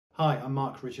Hi, I'm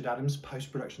Mark Richard Adams,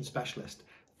 Post-Production Specialist.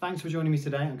 Thanks for joining me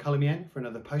today on Colour Me In for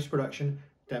another post-production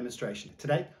demonstration.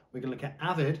 Today we're going to look at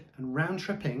Avid and round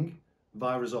tripping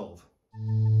via Resolve.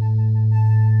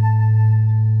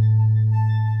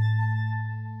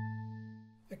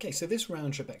 Okay, so this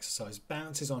round trip exercise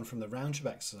bounces on from the round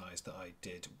trip exercise that I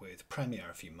did with Premiere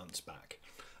a few months back.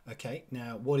 Okay,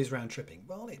 now what is round tripping?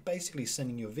 Well, it's basically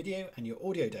sending your video and your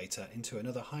audio data into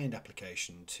another high-end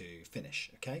application to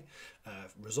finish, okay?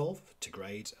 Resolve to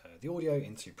grade the audio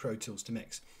into Pro Tools to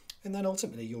mix. And then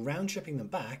ultimately you're round tripping them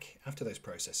back after those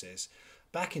processes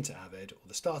back into Avid or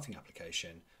the starting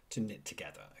application to knit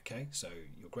together, okay? So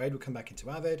your grade will come back into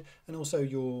Avid and also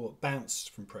your bounce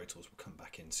from Pro Tools will come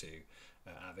back into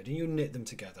Avid, and you'll knit them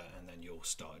together and then you'll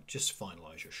start, just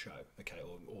finalize your show, okay?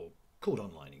 Or called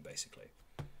onlining basically.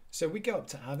 So we go up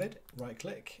to Avid, right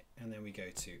click, and then we go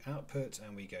to output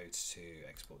and we go to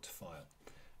export to file.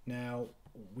 Now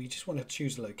we just want to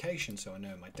choose a location, so I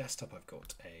know on my desktop I've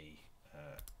got a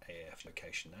AAF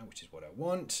location now, which is what I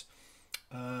want.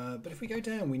 But if we go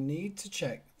down, we need to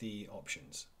check the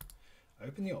options.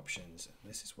 Open the options, and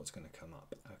this is what's going to come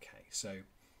up. Okay, so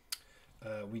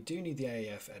we do need the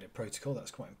AAF edit protocol.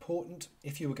 That's quite important.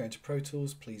 If you were going to Pro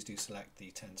Tools, please do select the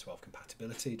 1012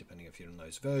 compatibility, depending if you're on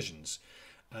those versions.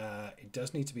 It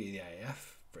does need to be the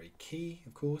AAF, very key,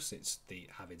 of course. It's the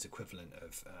Avid's equivalent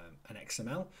of an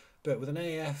XML, but with an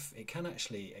AAF, it can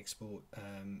actually export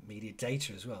media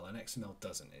data as well. An XML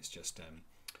doesn't. It's just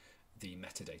the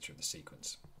metadata of the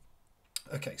sequence.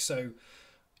 Okay, so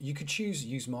you could choose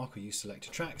use mark or use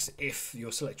selected tracks if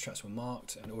your selected tracks were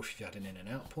marked, or if you had an in and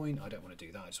out point. I don't want to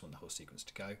do that. I just want the whole sequence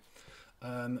to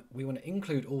go. We want to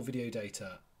include all video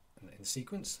data in the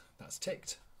sequence. That's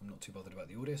ticked. I'm not too bothered about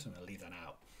the audio, so I'm going to leave that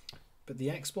out. But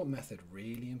the export method,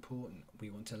 really important.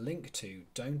 We want to link to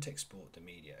don't export the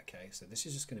media, okay? So this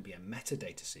is just going to be a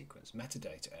metadata sequence,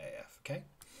 metadata AAF, okay?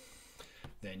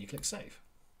 Then you click save.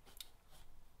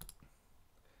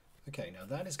 Okay, now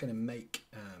that is going to make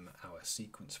our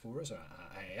sequence for us, our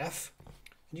AAF.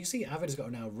 And you see Avid has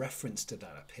got now reference to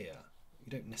that up here.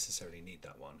 You don't necessarily need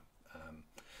that one.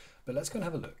 But let's go and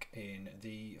have a look in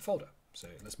the folder. So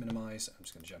let's minimize. I'm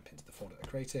just going to jump into the folder that I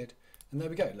created. And there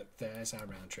we go. Look, there's our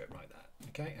round trip right there.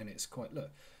 Okay, and it's quite, look,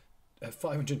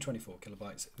 524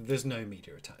 kilobytes. There's no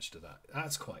media attached to that.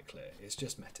 That's quite clear. It's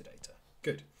just metadata.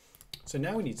 Good. So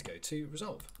now we need to go to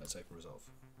Resolve. Let's open Resolve.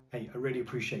 Hey, I really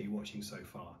appreciate you watching so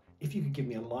far. If you could give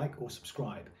me a like or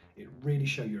subscribe, it really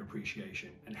shows your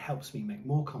appreciation and helps me make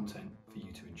more content for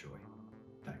you to enjoy.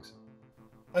 Thanks.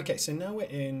 Okay, so now we're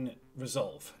in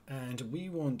Resolve and we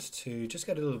want to just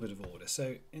get a little bit of order.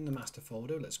 So in the master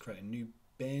folder, let's create a new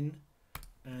bin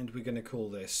and we're going to call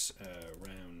this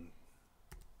round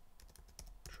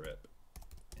trip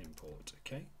import,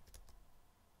 okay?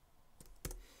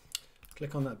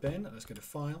 Click on that bin, let's go to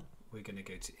file. We're going to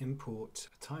go to import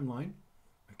a timeline,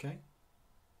 okay?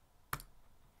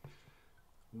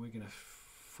 We're going to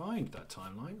find that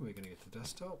timeline. We're going to get to the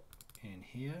desktop. In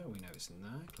here, we know it's in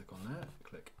there. Click on that,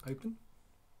 click open.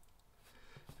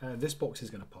 This box is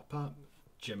going to pop up.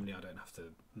 Generally, I don't have to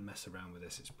mess around with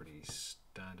this. It's pretty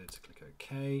standard. So click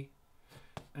OK.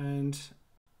 And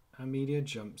our media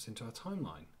jumps into our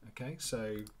timeline. Okay,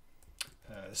 so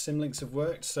symlinks have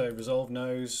worked. So Resolve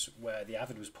knows where the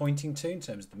Avid was pointing to in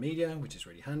terms of the media, which is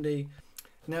really handy.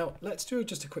 Now let's do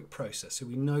just a quick process so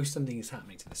we know something is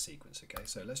happening to the sequence. Okay,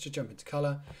 so let's just jump into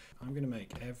color. I'm going to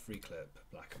make every clip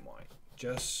black and white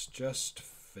just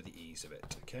for the ease of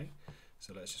it. Okay,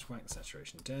 so let's just whack the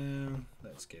saturation down.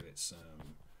 Let's give it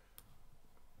some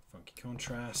funky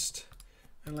contrast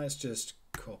and let's just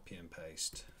copy and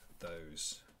paste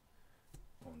those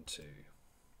onto.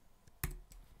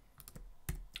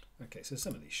 Okay, so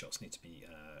some of these shots need to be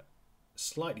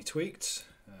slightly tweaked.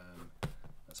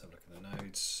 Let's have a look at the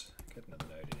nodes. Get another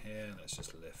node in here. Let's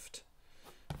just lift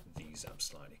these up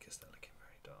slightly because they're looking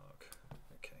very dark.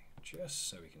 Okay, just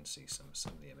so we can see some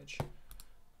of the image.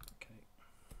 Okay.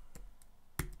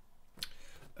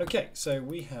 Okay, so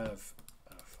we have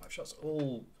 5 shots,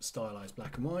 all stylized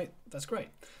black and white. That's great.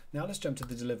 Now let's jump to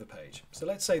the deliver page. So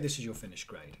let's say this is your finished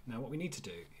grade. Now what we need to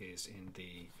do is in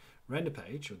the render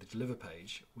page or the deliver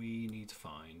page, we need to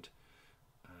find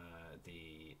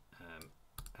the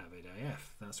Avid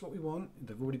AF. That's what we want.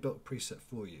 They've already built a preset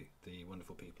for you, the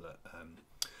wonderful people at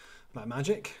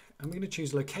Blackmagic. And we're going to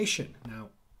choose location. Now,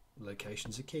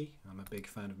 locations are key. I'm a big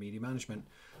fan of media management.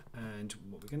 And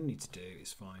what we're going to need to do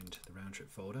is find the round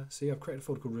trip folder. See, I've created a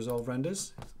folder called Resolve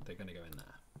Renders. They're going to go in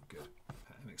there. Good.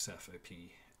 MXF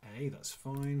OPA, that's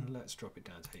fine. Let's drop it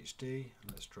down to HD.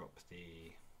 Let's drop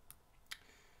the...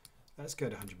 Let's go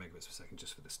to 100 megabits per second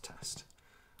just for this test.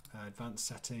 Advanced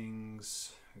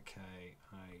settings, okay,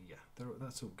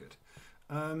 that's all good.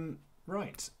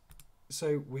 Right,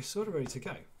 so we're sort of ready to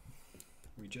go.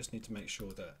 We just need to make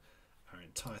sure that our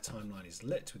entire timeline is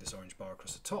lit with this orange bar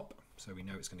across the top, so we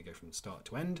know it's going to go from start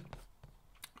to end.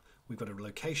 We've got a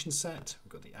location set,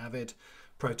 we've got the Avid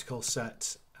protocol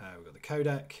set, we've got the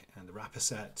codec and the wrapper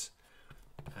set.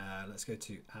 Let's go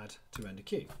to add to render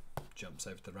queue. Jumps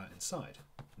over to the right hand side.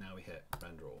 Now we hit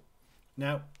render all.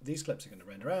 Now these clips are going to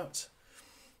render out,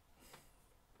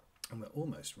 and we're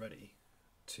almost ready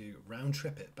to round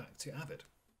trip it back to Avid.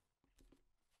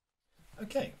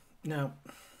 Okay, now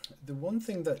the one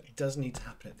thing that does need to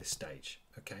happen at this stage,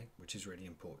 okay, which is really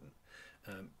important,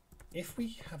 if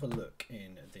we have a look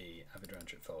in the Avid round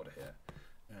trip folder here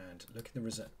and look in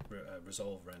the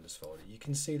resolve renders folder, you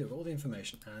can see that all the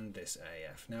information and this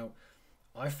AF. Now,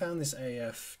 I found this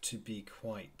AF to be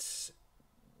quite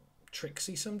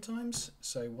tricksy sometimes,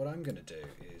 so what I'm going to do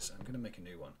is I'm going to make a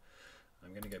new one.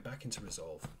 I'm going to go back into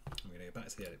resolve, I'm going to go back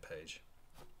to the edit page,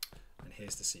 and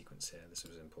here's the sequence here. This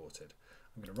was imported.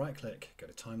 I'm going to right click, go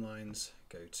to timelines,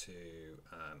 go to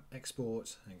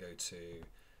export, and go to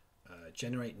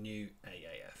generate new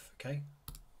AAF, okay?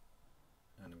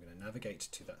 And I'm going to navigate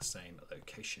to that same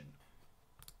location.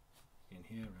 In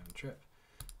here, round trip.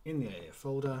 In the AAF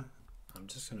folder, I'm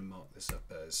just going to mark this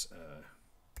up as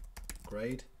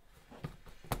grade.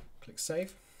 Click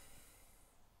save.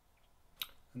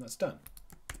 And that's done.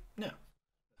 Now,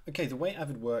 okay, the way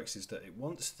Avid works is that it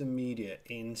wants the media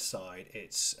inside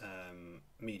its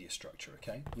media structure,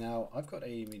 okay? Now, I've got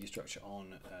a media structure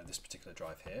on this particular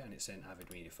drive here, and it's in Avid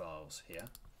media files here.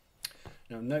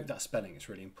 Now, note that spelling. It's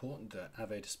really important that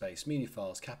Avid space media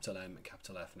files, capital M,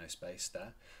 capital F, no space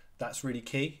there. That's really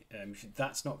key. If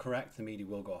that's not correct, the media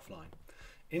will go offline.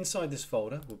 Inside this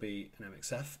folder will be an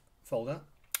MXF folder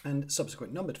and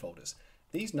subsequent numbered folders.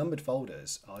 These numbered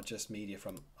folders are just media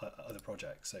from other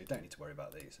projects, so you don't need to worry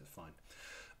about these, it's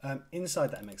fine.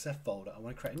 Inside that MXF folder, I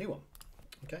want to create a new one.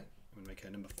 Okay, I'm going to make a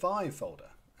number 5 folder,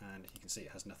 and you can see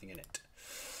it has nothing in it.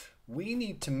 We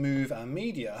need to move our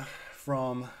media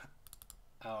from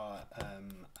our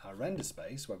render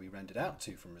space, where we rendered out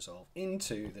to from Resolve,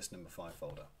 into this number 5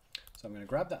 folder. So I'm going to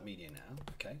grab that media now,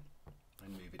 okay,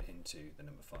 and move it into the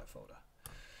number 5 folder.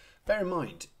 Bear in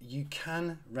mind, you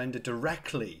can render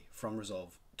directly from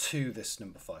Resolve to this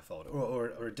number 5 folder,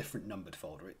 or a different numbered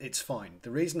folder. It's fine.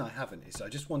 The reason I haven't is I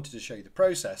just wanted to show you the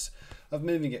process of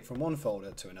moving it from one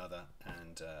folder to another,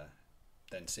 and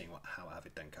then seeing how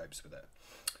Avid then copes with it.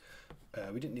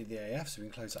 We didn't need the AF, so we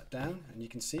can close that down, and you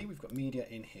can see we've got media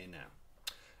in here now.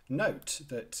 Note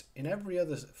that in every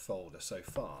other folder so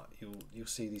far, you'll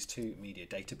see these 2 media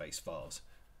database files.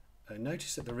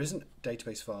 Notice that there isn't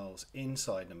database files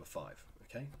inside number 5.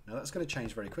 Okay, now that's going to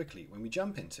change very quickly when we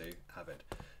jump into Avid.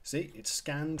 See, it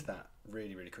scanned that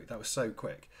really quick. That was so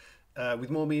quick. With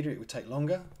more media, it would take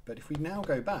longer, but if we now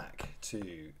go back to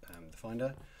the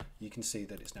Finder, you can see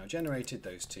that it's now generated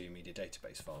those 2 media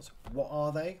database files. What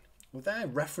are they? Well, they're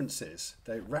references.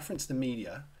 They reference the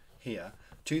media here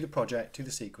to the project, to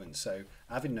the sequence, so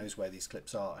Avid knows where these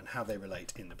clips are and how they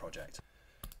relate in the project.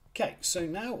 Okay, so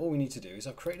now all we need to do is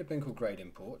I've created a bin called grade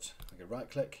import. I go right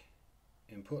click,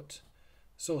 input,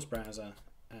 source browser,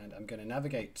 and I'm going to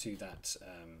navigate to that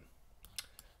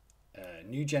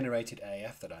new generated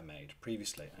AF that I made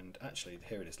previously. And actually,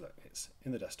 here it is, look, it's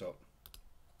in the desktop,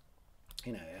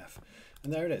 in AF,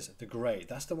 and there it is, the grade.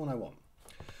 That's the one I want.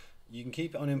 You can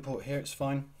keep it on import here, it's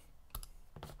fine.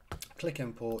 Click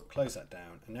import, close that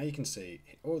down, and now you can see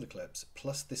all the clips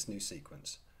plus this new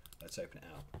sequence. Let's open it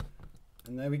out.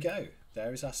 And there we go.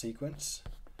 There is our sequence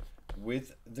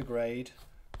with the grade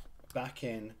back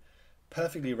in,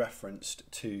 perfectly referenced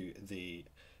to the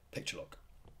picture log.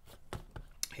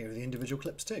 Here are the individual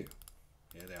clips too.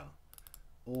 Here they are.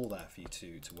 All there for you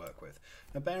to work with.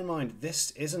 Now bear in mind, this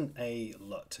isn't a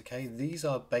LUT, okay? These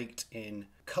are baked in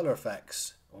color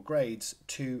effects or grades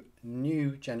to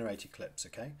new generated clips,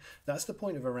 okay? That's the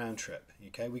point of a round trip,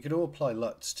 okay? We could all apply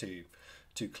LUTs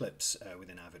to clips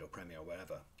within Avid or Premiere or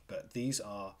wherever, but these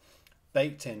are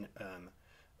baked in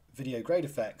video grade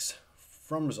effects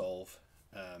from Resolve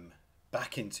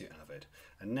back into Avid.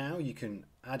 And now you can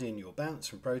add in your bounce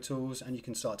from Pro Tools, and you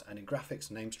can start adding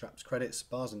graphics, name straps, credits,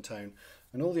 bars and tone,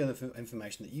 and all the other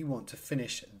information that you want to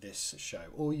finish this show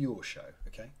or your show,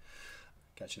 okay?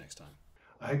 Catch you next time.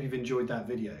 I hope you've enjoyed that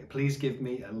video. Please give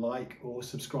me a like or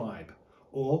subscribe,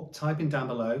 or type in down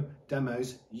below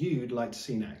demos you'd like to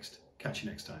see next. Catch you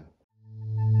next time.